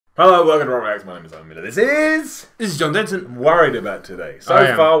Hello, welcome to Rock Reacts. My name is Simon Miller. This is Jon Denton. I'm worried about today.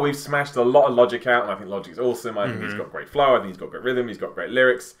 So far, we've smashed a lot of Logic out, and I think Logic's awesome. I think he's got great flow. I think he's got great rhythm. He's got great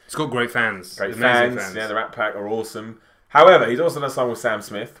lyrics. He's got great fans. Great fans. Yeah, the Rat Pack are awesome. However, he's also done a song with Sam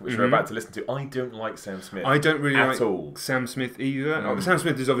Smith, which we're about to listen to. I don't like Sam Smith. I don't really at like all. Sam Smith either. Sam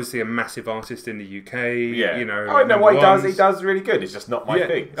Smith is obviously a massive artist in the UK. Yeah, you know. I know what he does. He does really good. It's just not my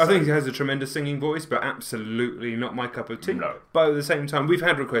thing. I think he has a tremendous singing voice, but absolutely not my cup of tea. No. But at the same time, we've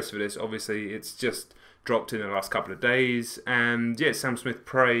had requests for this. Obviously, it's just dropped in the last couple of days, and yeah, Sam Smith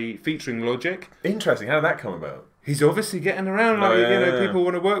Pray featuring Logic. Interesting. How did that come about? He's obviously getting around, like, people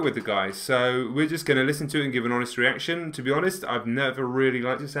want to work with the guy. So we're just going to listen to it and give an honest reaction. To be honest, I've never really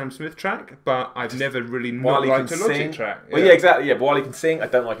liked a Sam Smith track, but I've never really not liked a Logic track. Well, yeah, exactly. Yeah, but while he can sing, I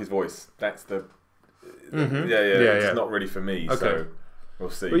don't like his voice. That's the... It's not really for me, so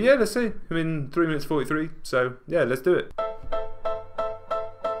we'll see. But yeah, let's see. I mean, 3 minutes 43, so yeah, let's do it.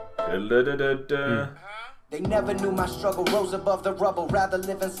 They never knew my struggle, rose above the rubble. Rather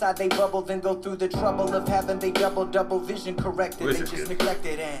live inside they bubble than go through the trouble of having they double vision corrected. They just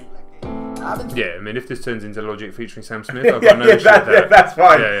neglected and yeah, I mean, if this turns into Logic featuring Sam Smith, I've got no issue with that. That's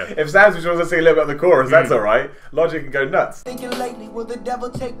fine. If Sam Smith wants to sing a little bit of the chorus, that's alright. Logic can go nuts. Thinking lately, will the devil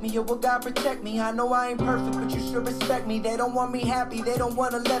take me or will God protect me? I know I ain't perfect, but you should respect me. They don't want me happy, they don't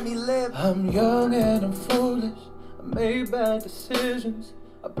want to let me live. I'm young and I'm foolish, I made bad decisions.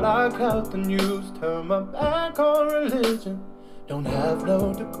 I block out the news, turn my back on religion. Don't have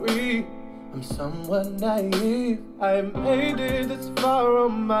no degree, I'm somewhat naive. I made it this far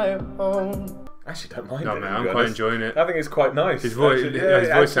on my own. Actually, don't mind it. No, man, I'm quite enjoying it. I think it's quite nice. His voice, his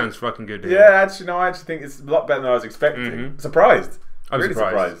voice sounds fucking good. Yeah, actually, no, I actually think it's a lot better than I was expecting. Surprised. I'm really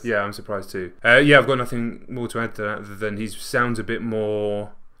surprised. Yeah, I'm surprised too. Yeah, I've got nothing more to add to that other than he sounds a bit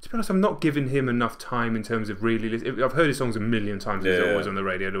more... To be honest, I'm not giving him enough time in terms of really listening. I've heard his songs a million times. He's always on the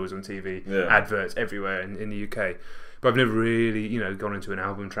radio, always on TV, adverts everywhere in the UK. But I've never really, gone into an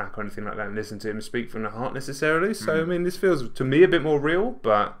album track or anything like that and listened to him speak from the heart necessarily. So, I mean, this feels, to me, a bit more real,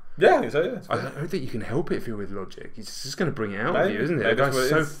 but... Yeah, I don't think you can help it if you're with Logic. He's just going to bring it out of you, isn't it? The guy's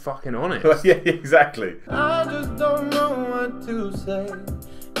so fucking honest. Yeah, exactly. I just don't know what to say.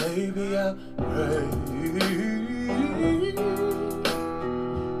 Maybe I'll pray.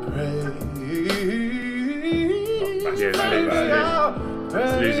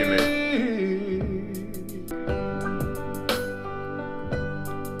 It's losing me.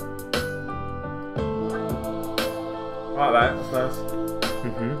 I like that, that's nice.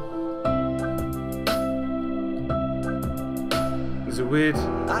 There's a weird...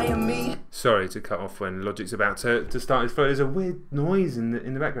 I am me. Sorry to cut off when Logic's about to start his flow. There's a weird noise in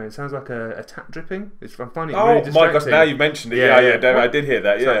the background. It sounds like a tap dripping. I'm finding it really distracting. Oh my gosh, now you've mentioned it. Yeah, I did hear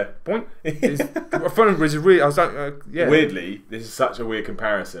that, Boink. I found it really... I was like, Weirdly, this is such a weird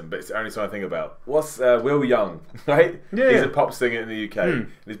comparison, but it's the only song I think about. What's Will Young, right? Yeah. He's a pop singer in the UK.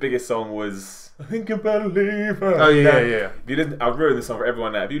 His biggest song was... I think about a believer. Oh, yeah. If you listen, I've ruined the song for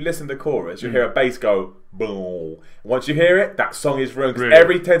everyone now. If you listen to the chorus, you hear a bass go, boom. Once you hear it, that song is ruined. Really?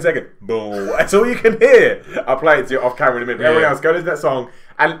 Every 10 seconds, boom. That's all you can hear. I'll play it to you off camera in a minute. Everyone else, go listen to that song.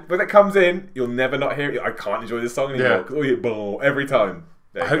 And when it comes in, you'll never not hear it. I can't enjoy this song anymore. Because all you hear, boom, every time.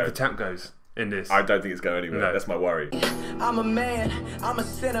 I hope the tap goes in this. I don't think it's going anywhere. No. That's my worry. I'm a man, I'm a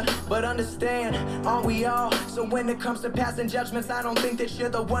sinner, but understand, aren't we all? So when it comes to passing judgments, I don't think that you're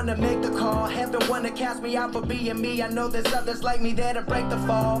the one to make the call. Have the one to cast me out for being me. I know there's others like me there to break the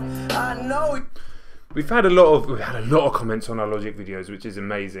fall. I know. We've had a lot of comments on our Logic videos, which is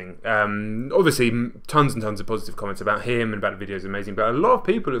amazing. Obviously, tons and tons of positive comments about him and about the videos, amazing. But a lot of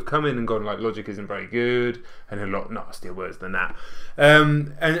people have come in and gone like, Logic isn't very good, and a lot nastier words than that,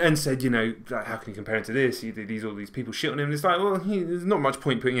 and said, like, how can you compare it to this? All these people shit on him. And it's like, well, there's not much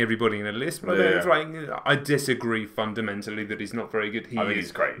point putting everybody in a list. But it's like, I disagree fundamentally that he's not very good. I think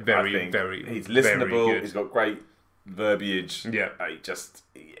he's great. He's listenable. Very good. He's got great verbiage. Yeah, it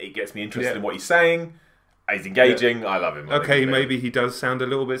gets me interested in what he's saying. He's engaging. I love him. Okay, maybe he does sound a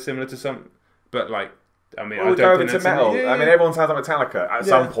little bit similar to some, but like, I mean, I don't think that's metal. I mean, everyone sounds like Metallica at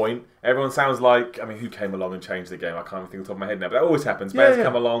some point. Everyone sounds like, I mean, who came along and changed the game? I can't think off the top of my head now, but that always happens. Bands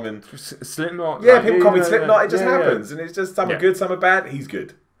come along and Slipknot. Yeah, people copy Slipknot. It just happens, and it's just some are good, some are bad. He's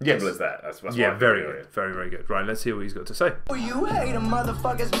good. Simple as that. That's very good. Very good. Right, let's hear what he's got to say. You hate them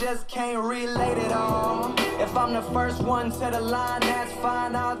motherfuckers just can't relate it all. If I'm the first one to the line, that's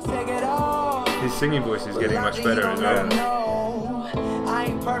fine, I'll take it all. His singing voice is getting much better as well. No, I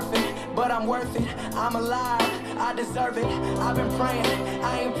ain't perfect, but I'm worth it. I'm alive, I deserve it. I've been praying,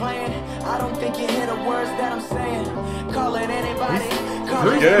 I ain't playing. I don't think you hear the words that I'm saying. Call it anybody.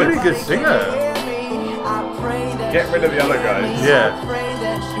 He's a pretty good singer. I pray that get rid of the other guys. Yeah.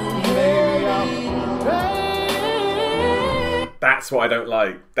 That's what I don't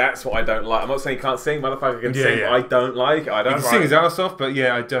like. That's what I don't like. I'm not saying he can't sing. Motherfucker can sing. But I don't like it. I don't He can sing his ass off, but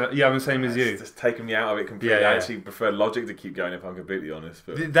yeah, I don't. Yeah, I'm the same as you. It's just taking me out of it completely. I actually prefer Logic to keep going, if I'm completely honest.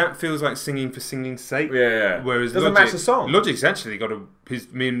 But that feels like singing for singing's sake. Yeah. Whereas doesn't match the song. Logic's actually got a. I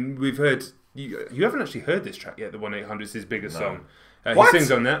mean, we've heard. You haven't actually heard this track yet. The 1-800 is his biggest song. He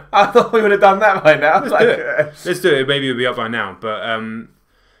sings on that. I thought we would have done that by now. Let's do it. Let's do it. Maybe it'll be up by now. But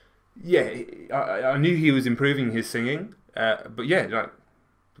yeah, I knew he was improving his singing. But yeah, like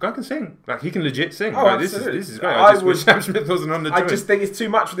the guy can sing. Like he can legit sing. Oh, like, this is great. I just wish Sam Smith wasn't on the joint. I just think it's too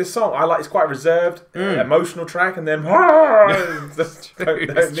much for this song. I like it's quite reserved, emotional track, and then just don't need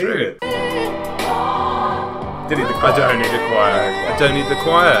it. Did he the choir? I don't need the choir. I don't need the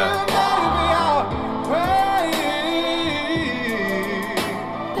choir.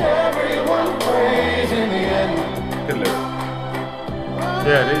 Good lyric.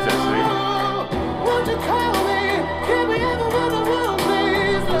 Yeah, it is actually.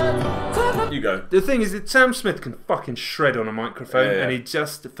 You go. The thing is that Sam Smith can fucking shred on a microphone, and he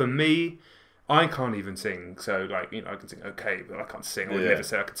just, for me, I can't even sing. So, like, you know, I can sing okay, but I can't sing. I would never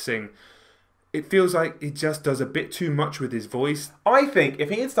say I could sing. It feels like he just does a bit too much with his voice. I think if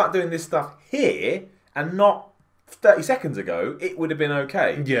he had started doing this stuff here and not 30 seconds ago, it would have been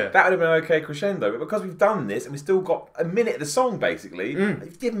okay. Yeah. That would have been okay crescendo. But because we've done this and we've still got a minute of the song, basically,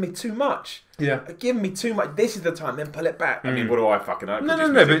 you've given me too much. Yeah. You've given me too much. This is the time, then pull it back. I mean, what do I fucking know?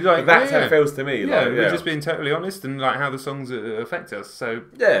 No, but like, that's how it feels to me. Yeah, like, we're just being totally honest and like how the songs affect us. So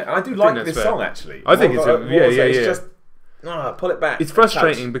yeah, and I do like this song actually. I think it's It's just pull it back. It's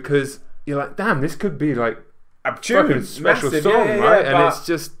frustrating because you're like, damn, this could be like a tune, special massive, song, right? And it's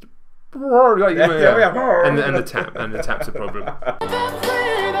just like, and the tap's a problem.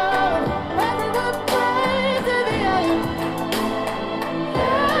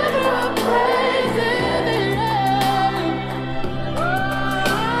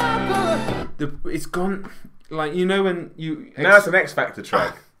 It's gone, like, you know when you... Now it's an X Factor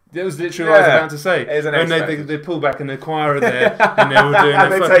track. That was literally what I was about to say. It is an and they pull back and the choir are there and they're all doing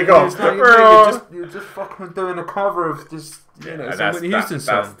and they take off. Like, you're just fucking doing a cover of just, you know, some Whitney Houston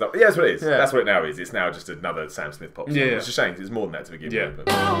song. Yeah, that's what it is. Yeah. That's what it now is. It's now just another Sam Smith pop song. Yeah. It's a shame. It's more than that to begin with.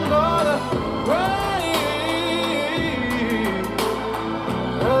 But.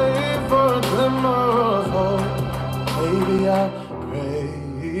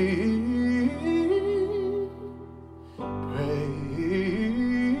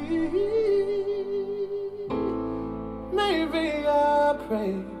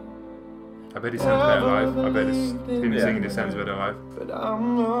 I bet he sounds better live. I bet him singing it sounds better live. But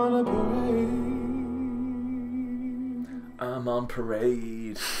I'm on a parade. I'm on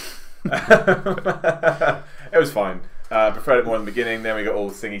parade. It was fine. I preferred it more in the beginning. Then we got all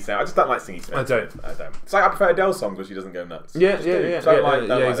singy sound. I just don't like singy sound. I don't. It's like I prefer Adele's songs where she doesn't go nuts. Yeah, exactly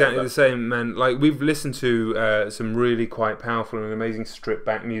that. the same, man. Like we've listened to some really quite powerful and amazing stripped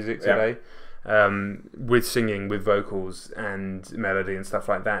back music today, with singing, with vocals and melody and stuff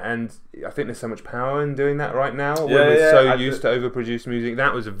like that. And I think there's so much power in doing that right now. When we're so used to overproduced music.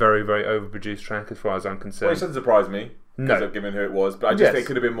 That was a very, very overproduced track as far as I'm concerned. Well, it doesn't surprise me. No, given who it was, but I just think it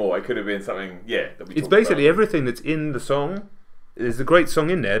could have been more. It could have been something, that we. It's basically everything that's in the song. There's a great song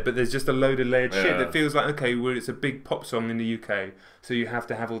in there, but there's just a load of layered shit that feels like, okay, well, it's a big pop song in the UK, so you have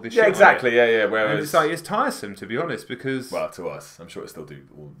to have all this shit. Yeah, exactly. Yeah. Whereas and it's like it's tiresome, to be honest, because to us, I'm sure it still do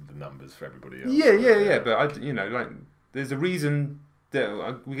all the numbers for everybody else. Yeah. But there's a reason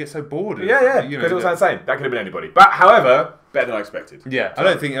that we get so bored. Because it was insane. That could have been anybody. But however, better than I expected. Yeah, I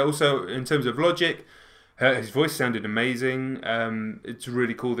don't think. Also, in terms of Logic. His voice sounded amazing. It's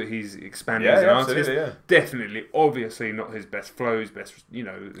really cool that he's expanded as an artist. Definitely, obviously, not his best flows. Good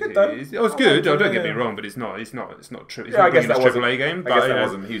though. It's good. Don't get me wrong, but it's not. It's not true. I guess that wasn't AAA game. I guess that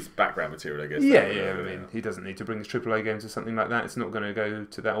wasn't his background material. I guess. I mean, he doesn't need to bring his AAA game to something like that. It's not going to go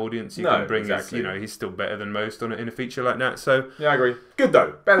to that audience. You can bring his. He's still better than most on it in a feature like that. So yeah, I agree. Good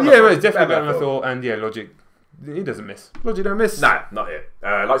though. Better than it's definitely better than I thought. And Logic. He doesn't miss. Logic don't miss. Nah, not yet.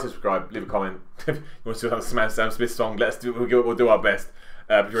 Like, subscribe, leave a comment. If you want to do another Sam Smith song, we'll do our best.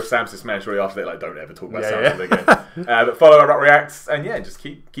 If you're a Sam Smith man, surely after that, don't ever talk about Sam Smith again. But follow our Reacts, and just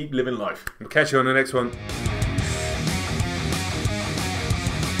keep living life. We'll catch you on the next one.